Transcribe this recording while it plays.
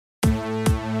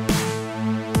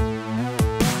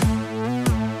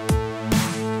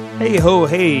Hey ho,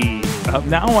 hey.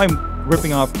 Now I'm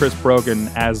ripping off Chris Brogan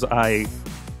as I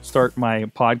start my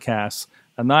podcast.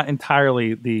 Not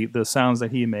entirely the sounds that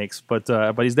he makes, but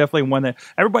he's definitely one that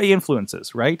everybody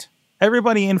influences, right?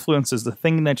 Everybody influences the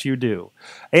thing that you do.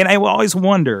 And I will always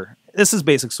wonder, this is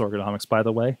basic Sorganomics, by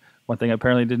the way. One thing I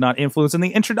apparently did not influence in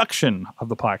the introduction of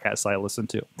the podcast I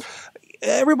listened to.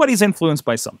 Everybody's influenced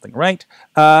by something, right?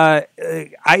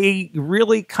 I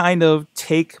really kind of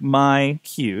take my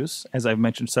cues, as I've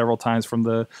mentioned several times, from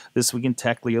the This Week in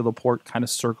Tech, Leo Laporte kind of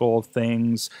circle of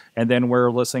things. And then we're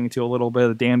listening to a little bit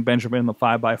of Dan Benjamin, the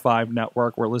 5x5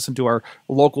 Network. We're listening to our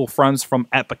local friends from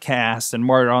Epicast and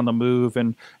Martyr on the Move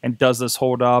and Does This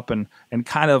Hold Up? And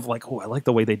kind of like, oh, I like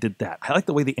the way they did that. I like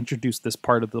the way they introduced this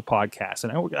part of the podcast.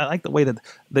 And I like the way that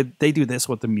they do this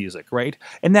with the music, right?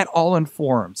 And that all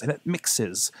informs and it mixes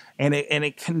and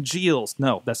it congeals.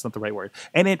 No, that's not the right word.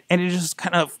 And it just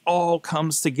kind of all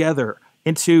comes together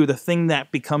into the thing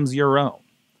that becomes your own.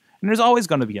 And there's always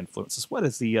going to be influences. What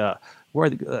is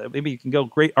maybe you can go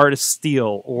great artists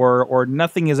steal or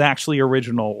nothing is actually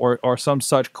original or some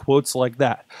such quotes like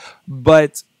that.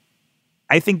 But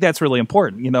I think that's really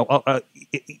important.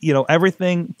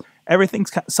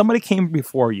 Everything's somebody came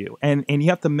before you, and you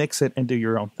have to mix it and do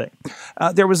your own thing.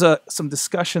 There was some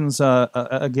discussions.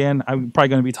 Again, I'm probably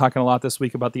going to be talking a lot this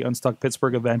week about the Unstuck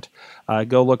Pittsburgh event.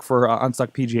 Go look for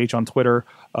Unstuck PGH on Twitter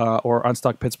or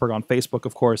Unstuck Pittsburgh on Facebook,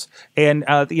 of course. And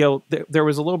there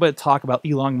was a little bit of talk about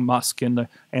Elon Musk and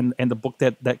the book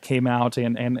that came out,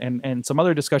 and some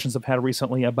other discussions I've had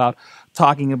recently about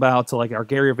talking about like our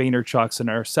Gary Vaynerchuks and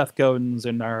our Seth Godins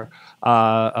and our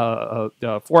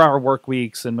 4-hour work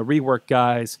weeks and the rework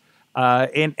guys,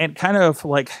 and kind of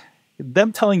like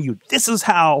them telling you this is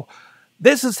how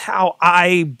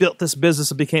I built this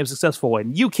business and became successful,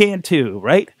 and you can too,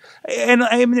 right? And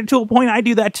I mean, to a point, I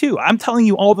do that too. I'm telling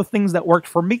you all the things that worked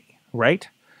for me, right?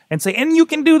 And you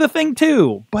can do the thing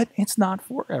too, but it's not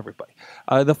for everybody.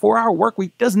 The 4-hour work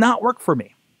week does not work for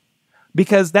me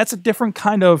because that's a different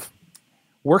kind of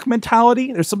work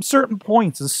mentality. There's some certain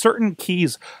points and certain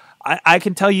keys. I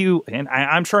can tell you, and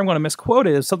I'm sure I'm going to misquote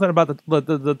it, is something about the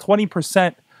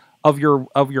 20% of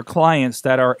your clients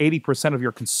that are 80% of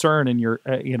your concern and your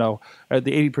the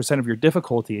 80% of your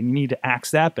difficulty, and you need to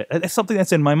axe that bit. That's something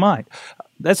that's in my mind.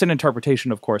 That's an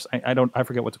interpretation, of course. I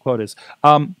forget what the quote is.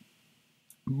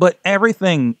 But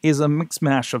everything is a mix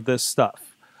mash of this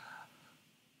stuff.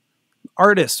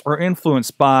 Artists are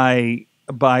influenced by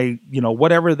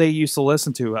whatever they used to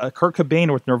listen to. Kurt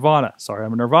Cobain with Nirvana. Sorry,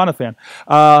 I'm a Nirvana fan.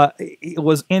 It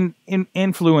was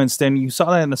influenced, and you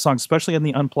saw that in the song, especially in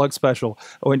the Unplugged special,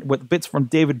 with bits from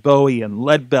David Bowie and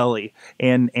Lead Belly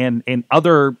and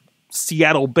other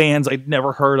Seattle bands I'd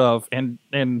never heard of. And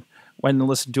when I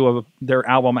listened to their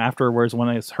album afterwards, when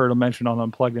I heard them mentioned on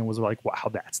Unplugged, and was like,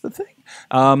 wow, that's the thing.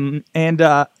 I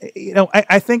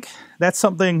think that's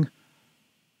something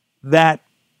that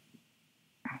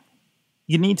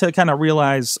you need to kind of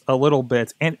realize a little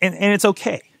bit, and it's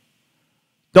okay.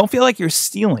 Don't feel like you're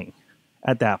stealing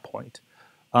at that point.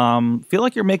 Feel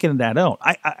like you're making that own.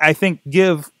 I think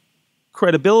give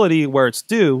credibility where it's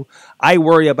due. I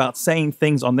worry about saying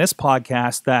things on this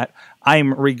podcast that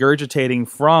I'm regurgitating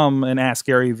from an Ask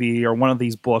Gary V or one of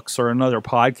these books or another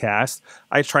podcast.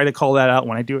 I try to call that out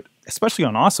when I do it, especially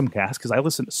on AwesomeCast, because I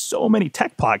listen to so many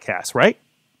tech podcasts, right?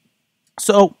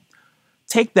 So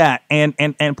take that and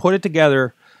put it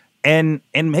together and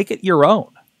make it your own.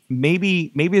 Maybe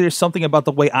there's something about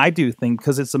the way I do things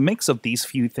because it's a mix of these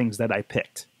few things that I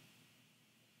picked.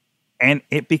 And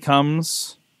it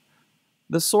becomes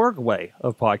the Sorg way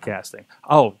of podcasting.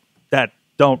 Oh,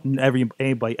 don't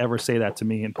anybody ever say that to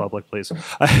me in public, please.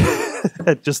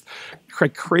 Just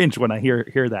cringe when I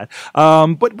hear that.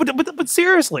 But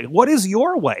seriously, what is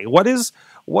your way? What is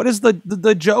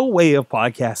the Joe way of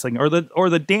podcasting, or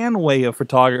the Dan way of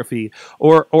photography,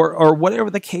 or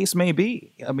whatever the case may be?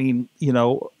 I mean,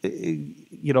 you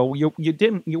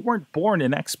weren't born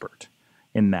an expert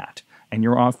in that, and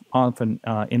you're often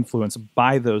influenced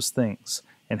by those things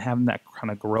and having that kind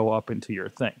of grow up into your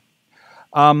thing.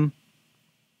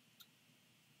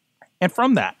 And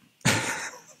from that,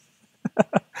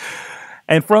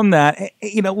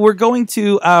 we're going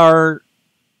to our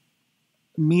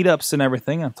meetups and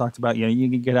everything. I've talked about, you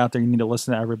can get out there, you need to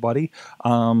listen to everybody.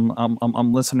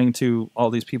 I'm listening to all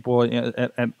these people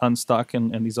at Unstuck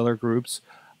and these other groups,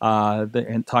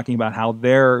 and talking about how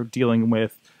they're dealing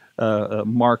with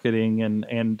marketing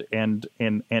and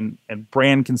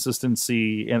brand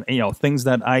consistency and things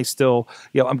that I still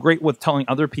I'm great with telling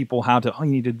other people how to you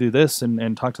need to do this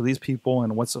and talk to these people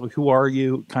and who are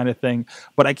you kind of thing,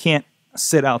 but I can't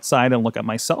sit outside and look at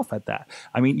myself at that.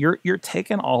 I mean, you're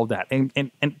taking all of that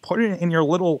and putting it in your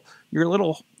little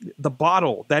the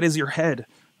bottle that is your head,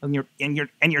 and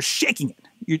you're shaking it.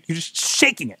 You're just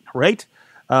shaking it, right?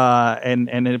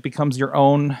 And it becomes your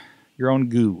own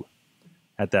goo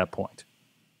at that point.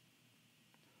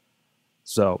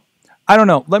 So I don't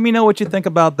know. Let me know what you think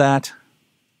about that.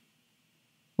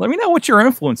 Let me know what your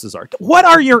influences are. What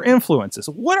are your influences?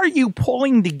 What are you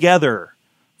pulling together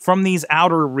from these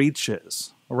outer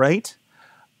reaches, right?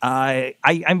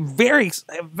 I'm very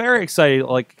excited,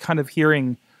 like kind of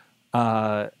hearing,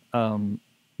 I listen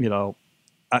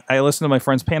to my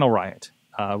friend's Panel Riot,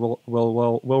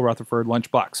 Will Rutherford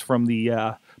Lunchbox from the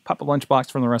Papa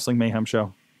Lunchbox from the Wrestling Mayhem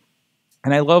show,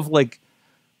 and I love like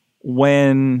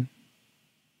when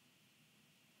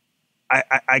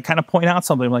I kind of point out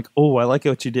something like, oh, I like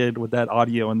what you did with that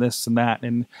audio and this and that.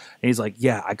 And he's like,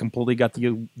 yeah, I completely got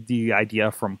the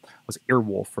idea from, was it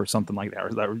Earwolf or something like that,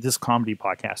 or this comedy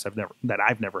podcast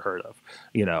I've never heard of,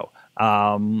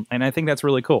 and I think that's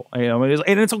really cool.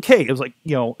 And it's okay. It was like,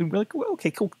 we're like, well,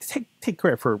 okay, cool. Take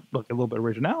credit for like a little bit of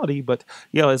originality, but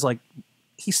it's like,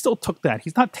 he still took that.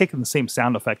 He's not taking the same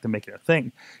sound effect and making it a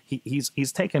thing.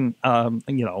 He's taken,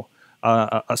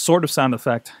 a sort of sound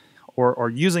effect, or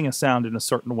using a sound in a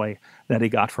certain way that he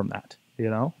got from that,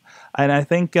 and I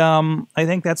think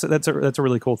that's a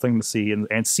really cool thing to see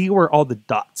and see where all the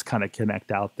dots kind of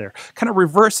connect out there, kind of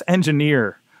reverse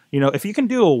engineer. If you can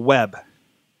do a web,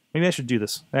 maybe I should do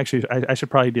this. Actually, I should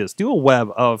probably do this. Do a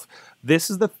web of this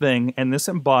is the thing, and this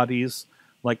embodies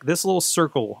like this little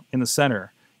circle in the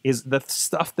center is the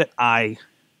stuff that I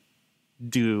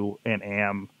do and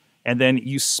am, and then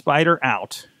you spider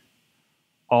out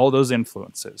all those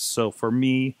influences. So for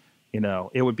me,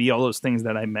 it would be all those things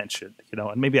that I mentioned,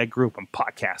 and maybe I group them: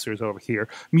 podcasters over here,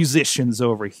 musicians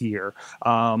over here,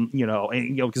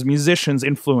 because musicians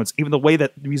influence, even the way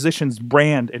that musicians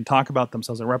brand and talk about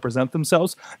themselves and represent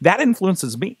themselves, that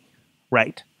influences me,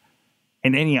 right?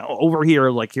 And then, over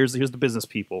here, like here's the business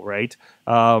people, right?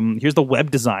 Here's the web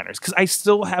designers, because I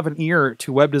still have an ear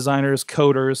to web designers,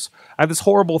 coders. I have this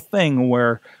horrible thing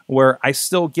where I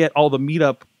still get all the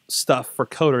meetup stuff for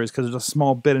coders because there's a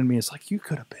small bit in me. It's like, you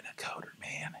could have been a coder,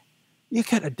 man. You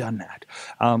could have done that.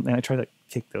 And I try to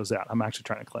kick those out. I'm actually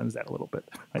trying to cleanse that a little bit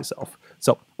myself.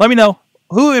 So let me know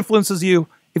who influences you.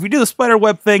 If you do the spider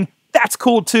web thing, that's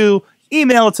cool too.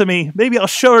 Email it to me. Maybe I'll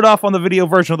show it off on the video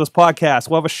version of this podcast.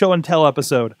 We'll have a show and tell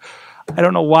episode. I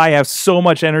don't know why I have so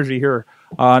much energy here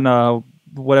on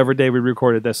whatever day we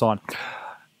recorded this on.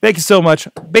 Thank you so much.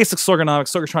 Basic Sorganomics,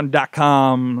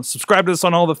 Sorgatron.com. Subscribe to us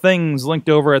on all the things linked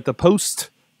over at the post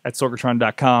at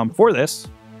Sorgatron.com for this.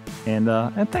 And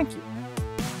thank you.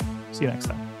 See you next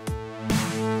time.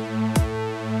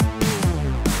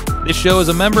 This show is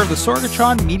a member of the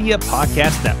Sorgatron Media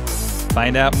Podcast Network.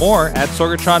 Find out more at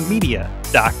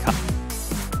sorgatronmedia.com.